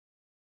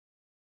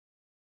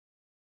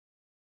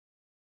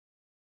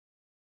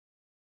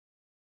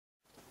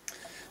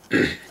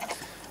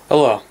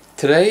Hello.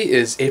 Today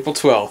is April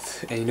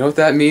 12th, and you know what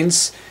that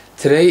means?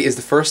 Today is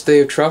the first day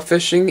of trout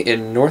fishing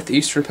in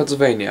northeastern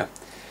Pennsylvania.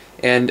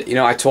 And, you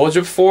know, I told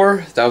you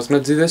before that I was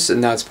going to do this,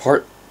 and now it's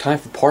time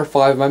for part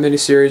 5 of my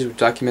mini-series, which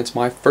documents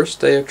my first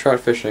day of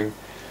trout fishing.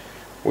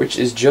 Which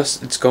is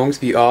it's going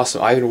to be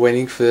awesome. I've been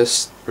waiting for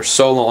this for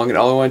so long, and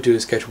all I want to do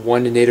is catch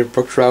one native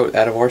brook trout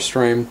out of our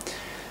stream.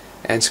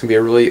 And it's going to be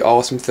a really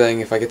awesome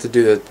thing if I get to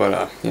do that.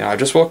 But, you know, I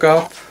just woke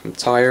up, I'm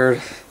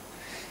tired,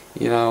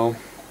 you know,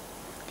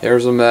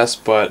 hair's a mess,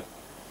 but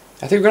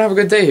I think we're going to have a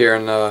good day here.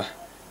 And,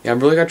 yeah, I'm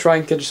really going to try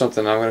and catch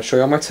something. I'm going to show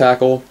you all my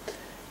tackle.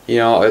 You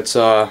know, it's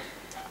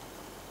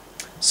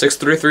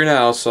 6:33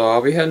 now, so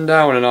I'll be heading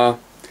down, and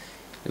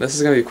this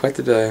is going to be quite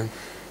the day.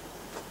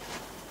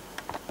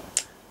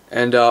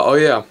 And, oh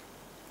yeah,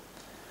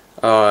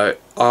 I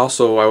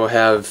will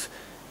have,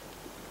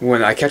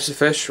 when I catch the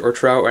fish or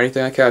trout or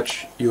anything I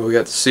catch, you will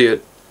get to see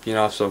it, you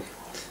know, so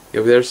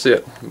you'll be there to see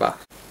it. Bye.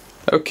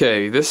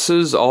 Okay, this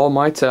is all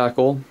my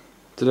tackle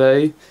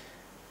today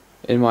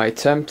in my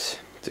attempt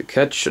to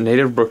catch a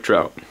native brook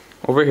trout.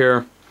 Over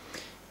here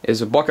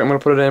is a bucket I'm going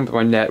to put it in with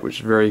my net,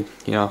 which is very,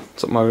 you know,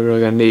 something I'm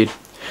really going to need.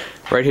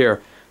 Right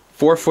here,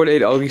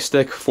 4'8" ugly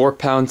stick,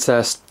 4-pound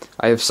test.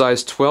 I have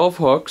size 12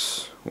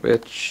 hooks,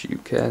 which you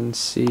can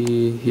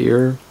see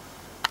here.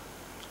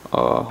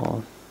 Hold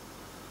on.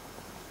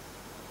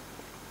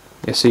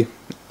 Yeah, see,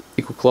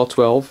 equal claw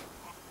 12.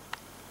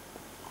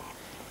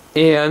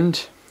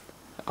 And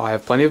I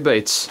have plenty of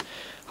baits.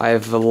 I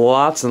have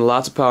lots and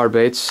lots of power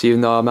baits,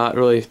 even though I'm not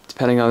really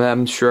depending on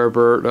them.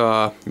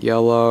 Sherbert,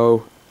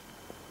 yellow,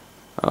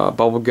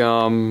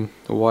 bubblegum,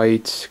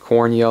 white,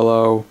 corn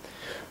yellow,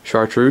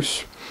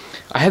 chartreuse.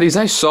 I have these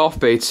nice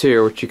soft baits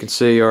here, which you can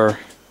see are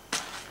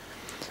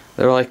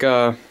they're like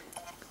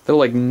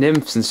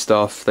nymphs and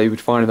stuff that you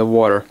would find in the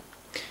water.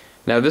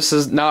 Now this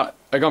is not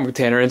a gum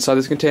container. Inside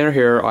this container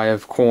here I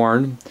have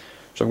corn,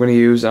 which I'm going to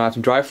use, and I have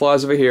some dry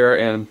flies over here,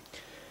 and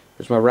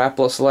there's my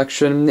Rapala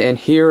selection, and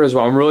here is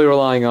what I'm really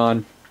relying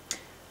on.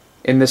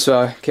 In this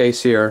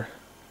case here,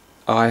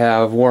 I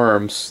have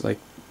worms, like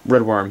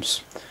red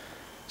worms.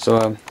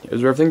 So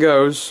here's where everything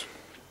goes.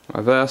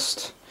 My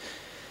vest,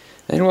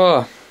 and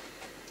voila,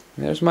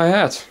 there's my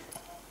hat.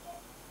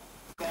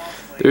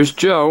 There's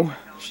Joe.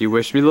 She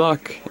wished me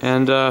luck,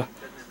 and over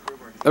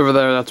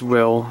there that's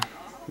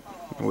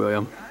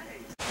William.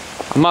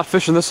 I'm not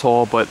fishing this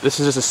hole, but this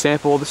is just a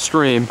sample of the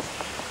stream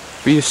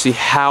for you to see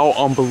how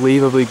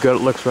unbelievably good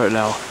it looks right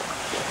now.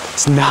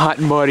 It's not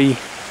muddy.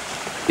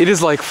 It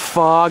is like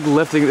fog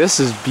lifting. This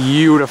is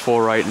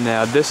beautiful right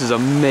now. This is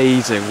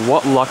amazing.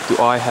 What luck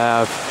do I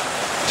have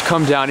to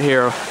come down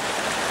here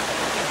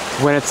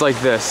when it's like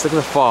this? Look at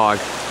the fog.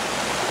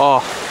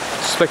 Oh,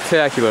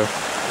 spectacular.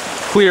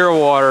 Clear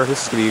water.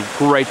 This is going to be a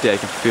great day. I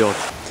can feel it.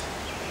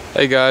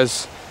 Hey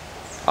guys,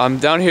 I'm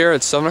down here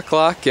at 7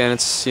 o'clock, and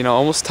it's, you know,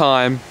 almost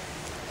time.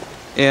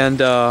 And,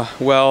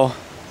 well,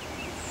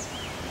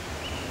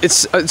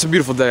 it's a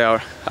beautiful day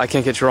out. I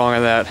can't get you wrong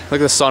on that. Look at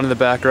the sun in the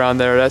background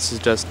there. This is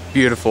just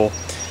beautiful.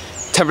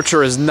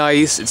 Temperature is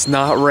nice. It's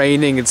not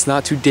raining. It's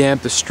not too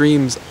damp. The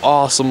stream's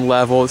awesome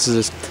level. This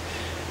is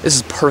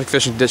perfect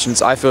fishing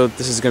conditions. I feel that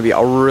this is going to be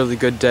a really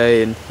good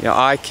day, and, you know,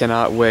 I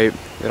cannot wait.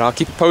 And I'll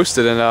keep you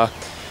posted, and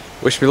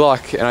wish me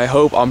luck. And I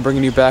hope I'm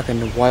bringing you back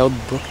into wild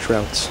brook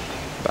trout.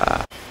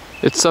 Bye.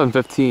 It's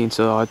 7:15,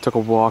 so I took a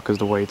walk because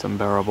the weight's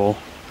unbearable.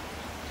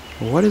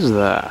 What is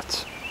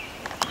that?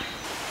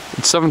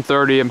 It's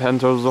 7:30, I'm heading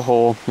towards the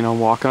hole, you know,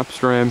 walking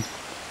upstream.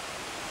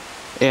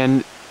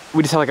 And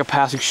we just had like a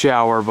passing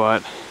shower,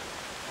 but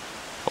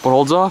what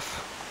holds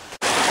off?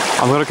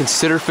 I'm going to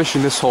consider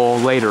fishing this hole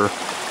later,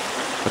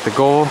 but the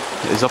goal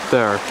is up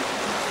there.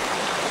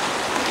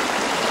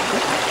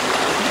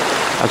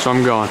 That's where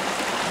I'm going.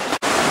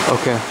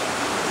 Okay,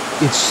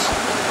 it's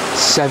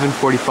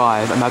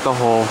 7:45, I'm at the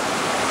hole.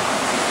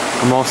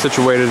 I'm all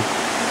situated,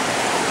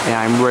 and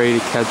I'm ready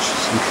to catch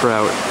some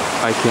trout.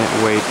 I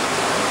can't wait.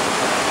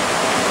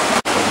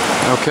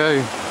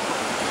 Okay,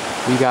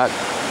 we got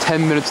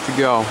 10 minutes to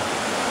go.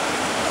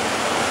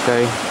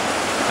 Okay,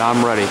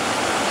 I'm ready.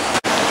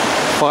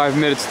 5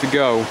 minutes to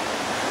go.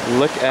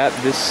 Look at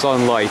this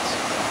sunlight.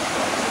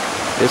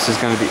 This is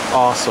going to be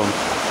awesome.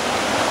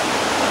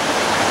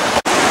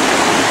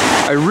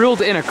 I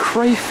reeled in a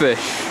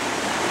crayfish.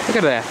 Look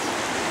at that.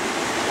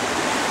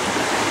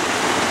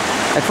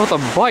 I felt a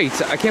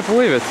bite. I can't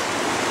believe it.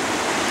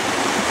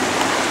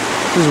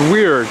 This is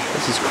weird.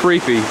 This is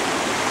creepy.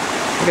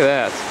 Look at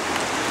that.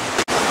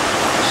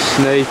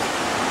 Snake.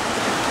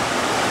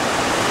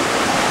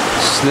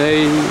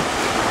 Snake.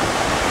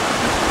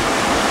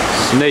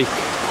 Snake.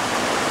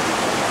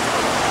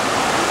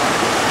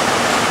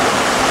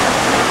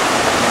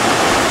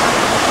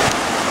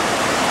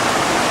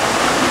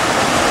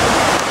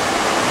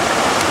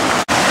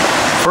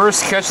 First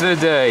catch of the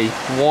day.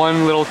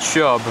 One little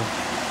chub.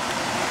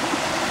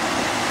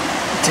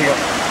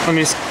 Let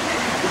me just...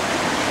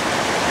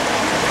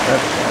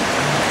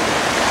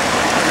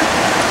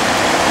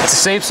 It's the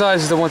same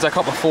size as the ones I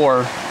caught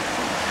before.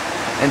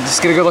 And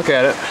just get a good look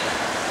at it.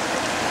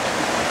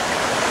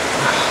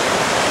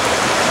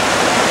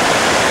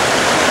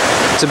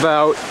 It's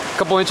about a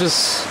couple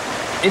inches,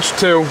 inch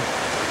two.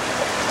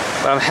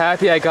 But I'm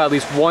happy I got at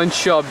least one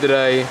chub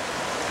today.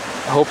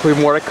 Hopefully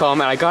more to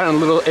come. And I got it in a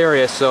little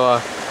area, so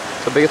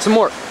so we get some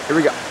more. Here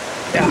we go.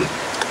 Yeah.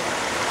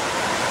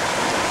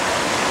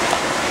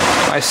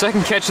 My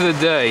second catch of the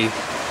day.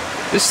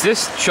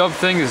 This chub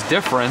thing is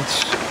different.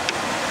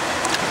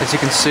 As you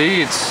can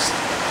see, it's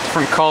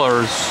different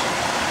colors.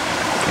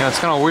 You know, it's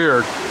kind of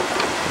weird.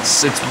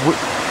 It's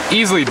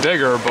easily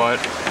bigger, but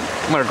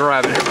I'm gonna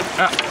grab it.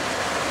 Ah.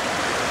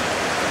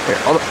 Here,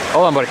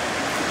 hold on, buddy.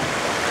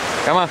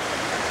 Come on.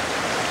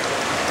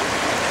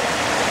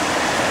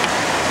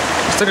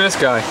 Let's look at this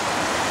guy.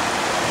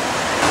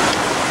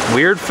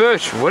 Weird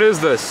fish. What is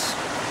this?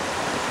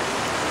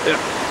 Yeah.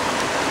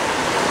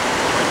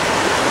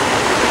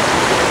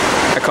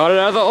 I caught it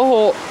out of the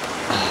hole.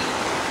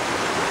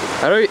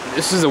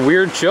 This is a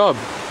weird chub.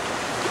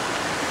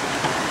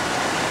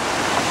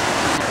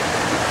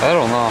 I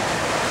don't know.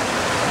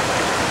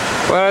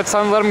 Well, it's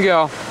time to let him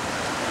go.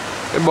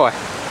 Good boy.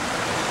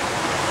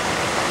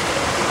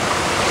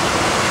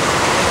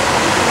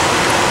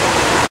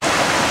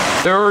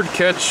 Third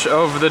catch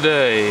of the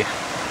day.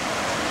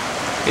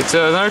 It's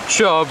another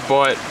chub,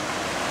 but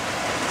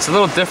it's a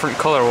little different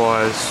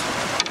color-wise.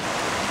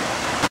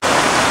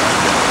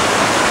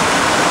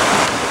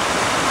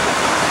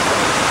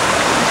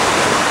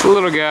 It's a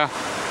little guy.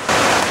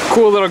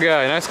 Cool little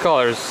guy, nice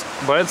colors.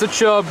 But it's a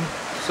chub,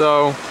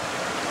 so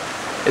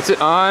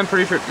I'm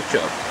pretty sure it's a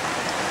chub.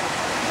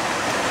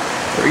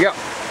 There we go.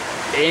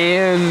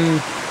 And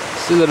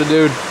see that a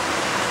dude.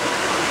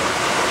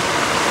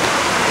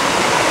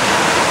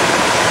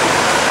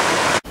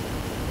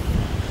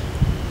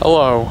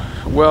 Hello.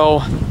 Well,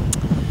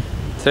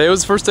 today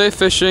was the first day of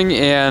fishing,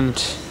 and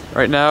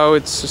right now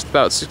it's just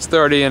about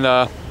 6:30, and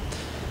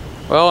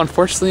well,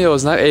 unfortunately I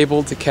was not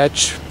able to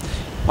catch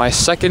my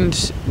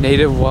second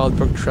native wild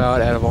brook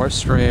trout out of our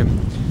stream,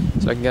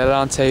 so I can get it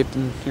on tape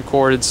and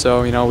recorded,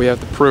 so you know we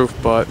have the proof.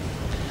 But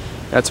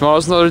yeah,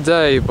 tomorrow's another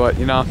day. But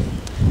you know,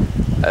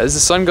 as the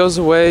sun goes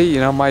away, you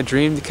know, my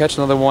dream to catch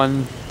another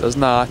one does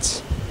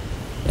not,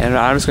 and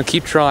I'm just gonna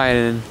keep trying.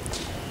 And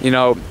you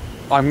know,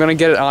 I'm gonna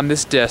get it on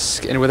this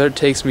disc, and whether it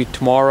takes me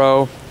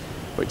tomorrow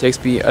or it takes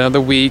me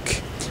another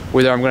week,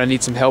 whether I'm gonna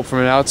need some help from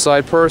an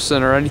outside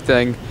person or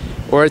anything,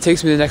 or it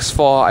takes me the next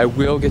fall, I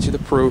will get you the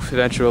proof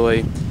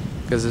eventually,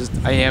 because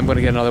I am gonna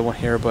get another one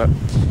here. But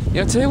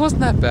you know, today wasn't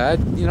that bad.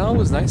 You know, it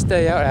was a nice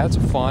day out. I had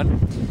some fun.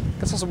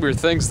 I saw some weird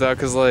things though,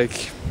 cause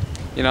like,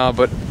 you know,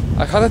 but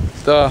I caught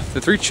the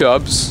 3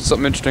 chubs.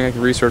 Something interesting I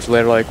can research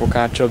later, like what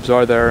kind of chubs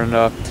are there, and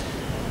I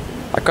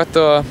caught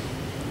the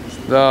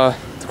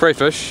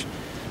crayfish.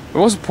 But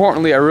most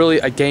importantly,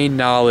 I gained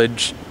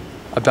knowledge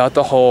about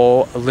the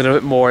hole a little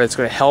bit more. It's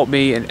going to help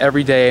me, and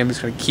every day I'm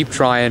just going to keep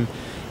trying.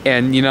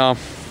 And you know,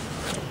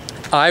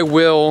 I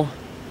will.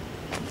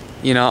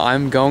 You know,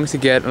 I'm going to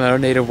get another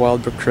native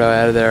wild brook trout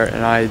out of there,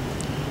 and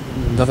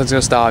nothing's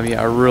going to stop me.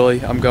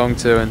 I'm going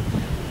to. And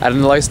I had a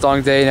nice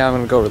long day. Now I'm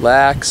going to go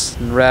relax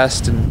and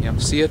rest, and you know,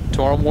 see you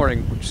tomorrow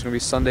morning, which is going to be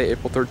Sunday,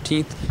 April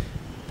 13th,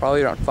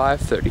 probably around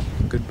 5:30.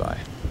 Goodbye.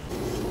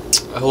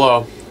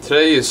 Hello.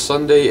 Today is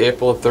Sunday,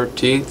 April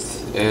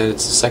 13th, and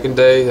it's the second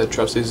day that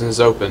trout season is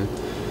open.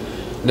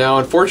 Now,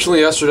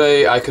 unfortunately,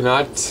 yesterday I could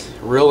not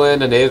reel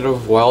in a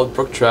native wild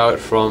brook trout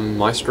from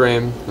my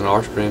stream and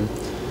our stream.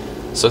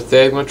 So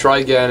today I'm going to try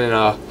again, and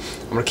I'm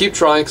going to keep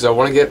trying because I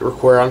want to get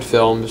recorded on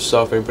film.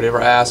 So if anybody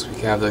ever asks, we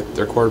can have the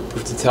recorded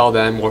proof to tell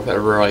them, or if it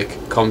ever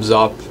like comes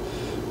up,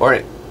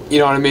 or you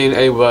know what I mean,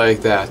 anybody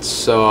like that.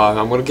 So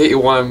I'm going to get you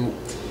one.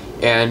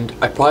 And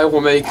I probably will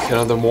make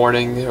another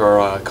morning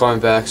or coming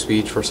back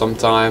speech for some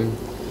time,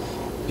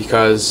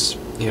 because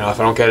you know, if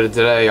I don't get it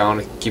today, I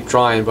want to keep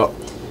trying. But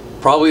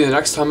probably the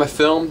next time I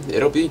film,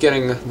 it'll be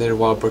getting native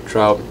wild brook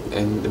trout,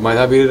 and it might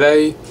not be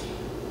today, it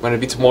might not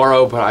be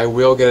tomorrow, but I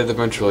will get it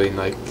eventually. And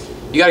like,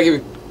 you gotta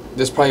give me.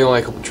 There's probably only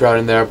a couple trout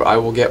in there, but I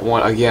will get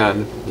one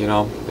again. You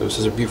know, it was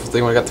just a beautiful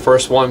thing when I got the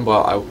first one,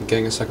 but I'm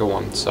getting a second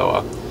one.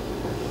 So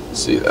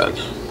see you then.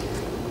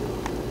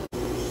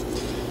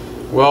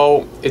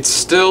 Well, it's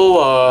still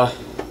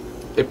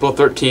April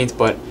 13th,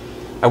 but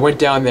I went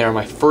down there,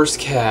 my first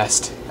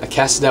cast, I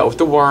cast it out with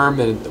the worm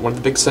and one of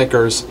the big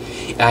sinkers,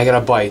 and I got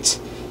a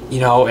bite, you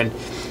know, and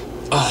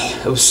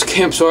it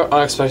came so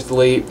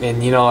unexpectedly,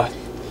 and you know,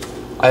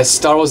 I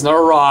thought it was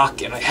another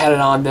rock, and I had it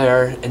on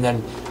there, and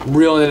then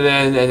reeling it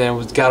in, and then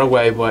it got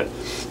away. But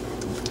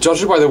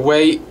judging by the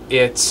way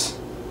it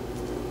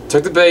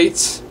took the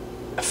bait,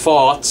 I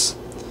fought,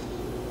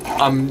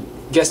 I'm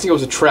guessing it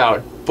was a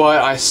trout.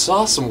 But I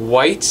saw some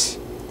white,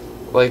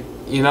 like,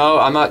 you know,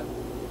 I'm not,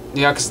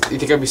 you know, because you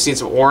think I'd be seeing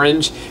some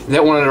orange, and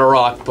that one on a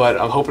rock, but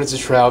I'm hoping it's a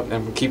trout, and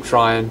I'm going to keep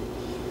trying.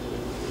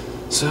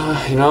 So,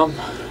 you know,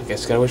 I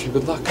guess I gotta wish you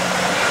good luck.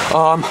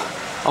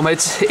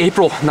 It's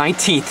April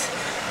 19th,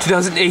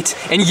 2008,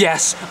 and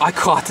yes, I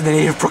caught the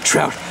native brook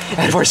trout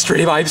out of our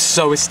stream. I'm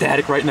so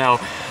ecstatic right now.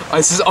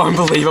 This is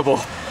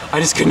unbelievable. I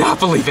just could not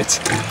believe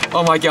it.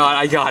 Oh my god,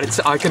 I got it.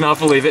 I cannot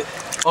believe it.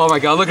 Oh my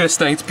god, look at this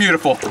thing, it's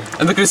beautiful.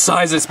 And look at the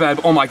size of this bad,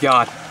 oh my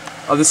god.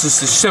 Oh, this is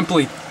just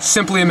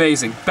simply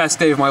amazing. Best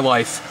day of my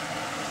life.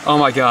 Oh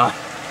my God.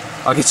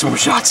 I'll get some more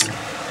shots.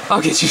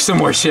 I'll get you some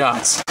more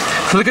shots.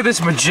 Look at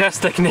this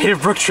majestic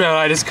native brook trout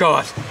I just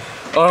caught.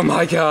 Oh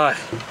my God.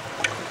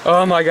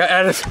 Oh my God,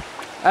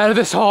 out of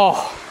this hole.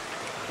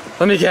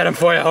 Let me get him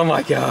for you, oh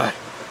my God.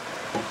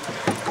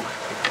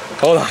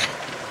 Hold on,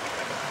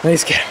 let me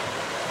just get him.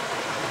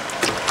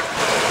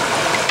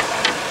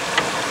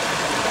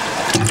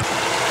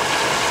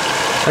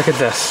 Look at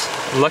this,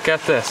 look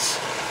at this,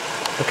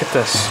 look at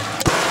this.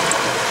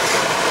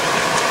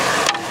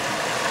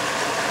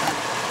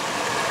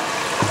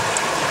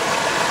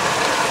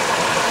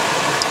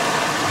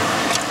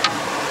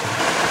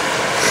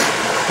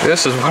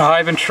 This is what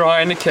I've been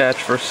trying to catch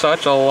for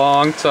such a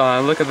long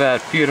time. Look at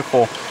that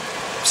beautiful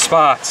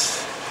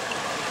spots.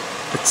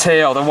 The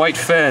tail, the white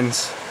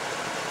fins.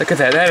 Look at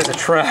that, that is a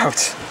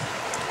trout.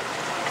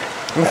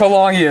 Look how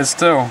long he is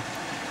too.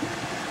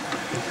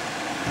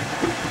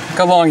 Look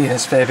how long he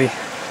is, baby.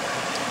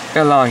 Look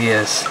how long he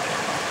is.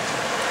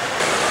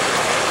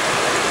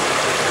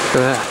 Look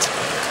at that.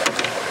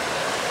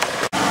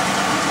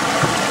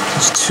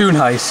 It's too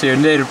nice here,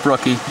 native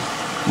brookie.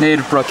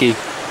 Native brookie.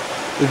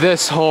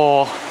 This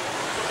hole.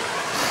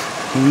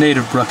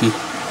 Native brookie.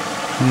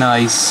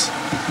 Nice.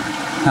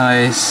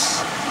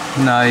 Nice.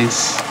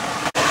 Nice.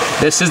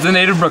 This is the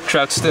native brook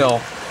trout still.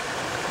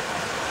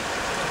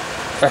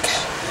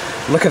 Okay.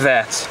 Look at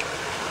that.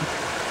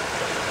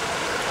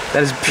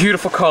 That is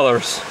beautiful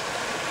colors.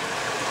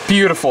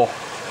 Beautiful.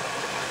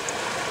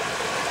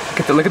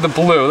 Look at the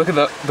blue. Look at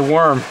the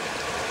worm.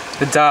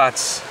 The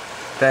dots.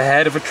 The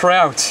head of a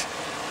trout.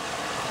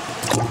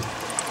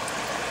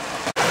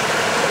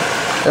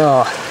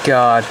 Oh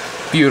God.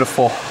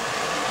 Beautiful.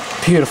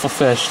 Beautiful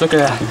fish. Look at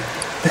that.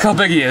 Look how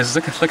big he is.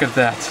 Look at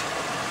that.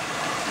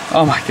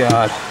 Oh my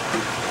God.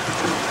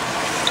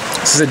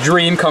 This is a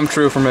dream come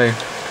true for me.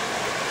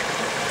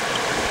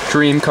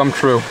 Dream come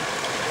true.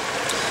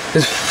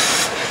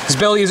 His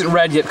belly isn't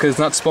red yet because it's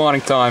not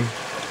spawning time.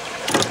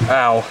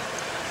 Ow.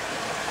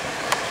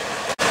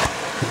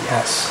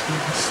 Yes.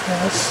 Yes,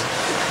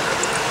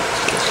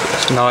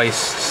 yes.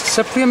 Nice. It's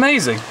simply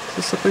amazing.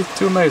 It's simply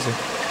too amazing.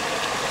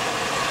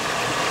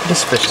 Look at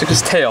this fish. Look at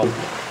his tail.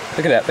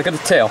 Look at that. Look at the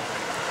tail.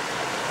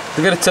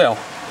 Look at the tail.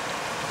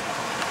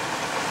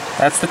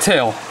 That's the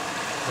tail.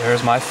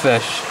 There's my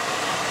fish.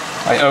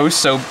 My oh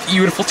so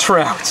beautiful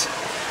trout.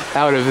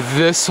 Out of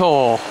this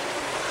hole.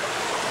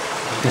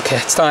 Okay,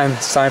 it's time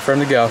for him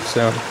to go,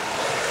 so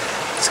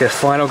let's get a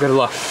final good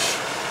look.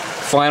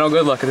 Final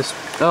good look at this.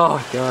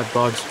 Oh God,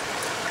 bugs.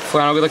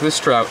 Final good look at this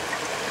trout.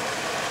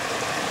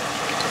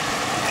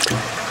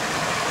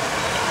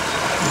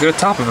 Look at the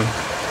top of him.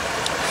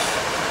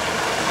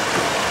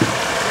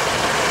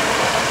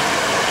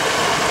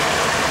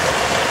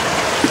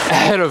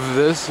 Out of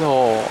this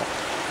hole.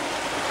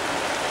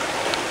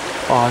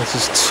 Oh, this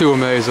is too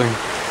amazing.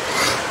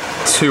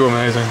 Too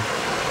amazing.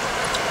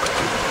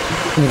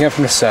 Look at it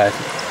from the side.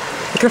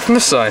 Look at it from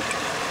the side.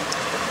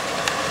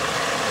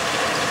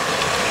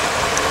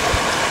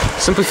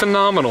 Simply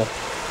phenomenal.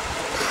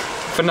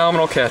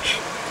 Phenomenal catch.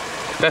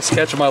 Best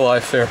catch of my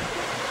life here.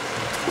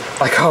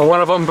 I caught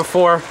one of them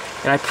before,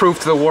 and I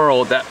proved to the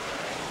world that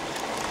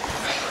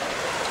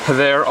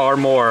there are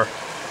more.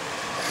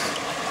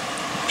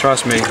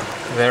 Trust me,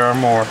 there are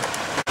more.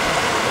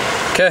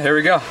 Okay, here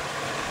we go.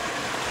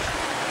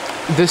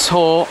 This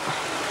hole,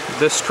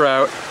 this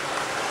trout,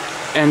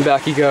 and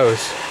back he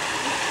goes.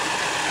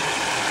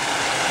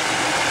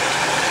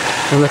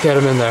 And look at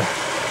him in there.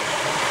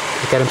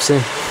 Look at him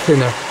sitting in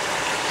there.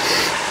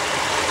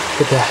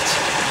 Look at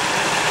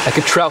that. I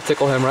could trout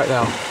tickle him right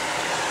now.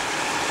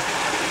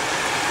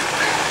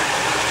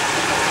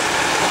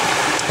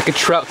 I could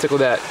trout tickle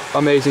that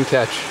amazing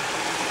catch.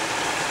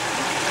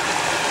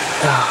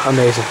 Ah,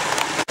 amazing.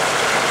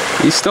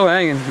 He's still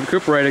hanging,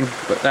 recuperating,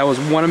 but that was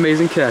one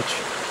amazing catch.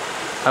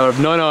 I would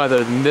have none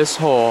other than this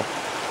hole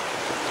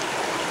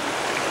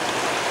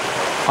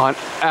on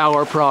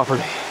our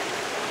property.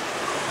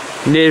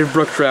 Native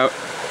brook trout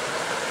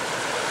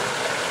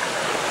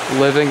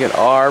living in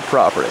our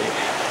property.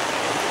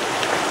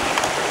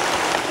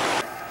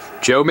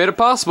 Joe made it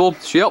possible.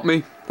 She helped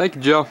me. Thank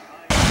you, Joe.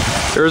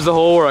 There's the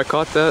hole where I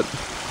caught that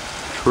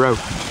trout.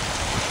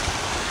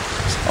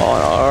 It's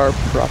on our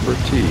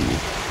property.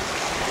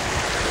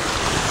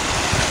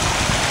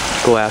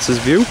 Glasses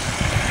view.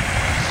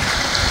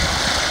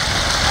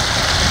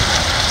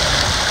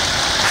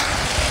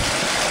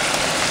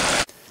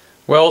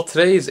 Well,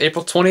 today is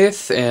April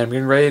 20th, and I'm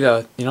getting ready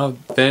to,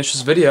 finish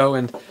this video.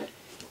 And,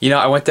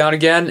 I went down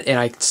again, and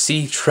I can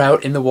see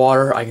trout in the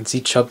water. I can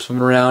see chubs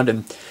swimming around,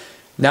 and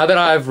now that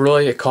I've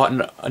really caught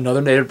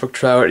another native brook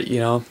trout,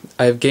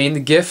 I've gained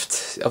the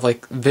gift of,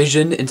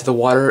 vision into the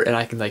water, and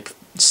I can,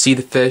 see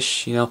the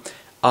fish,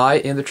 I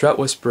am the trout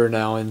whisperer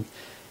now, and,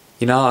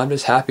 I'm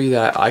just happy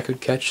that I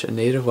could catch a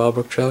native wild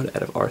brook trout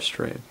out of our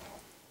stream.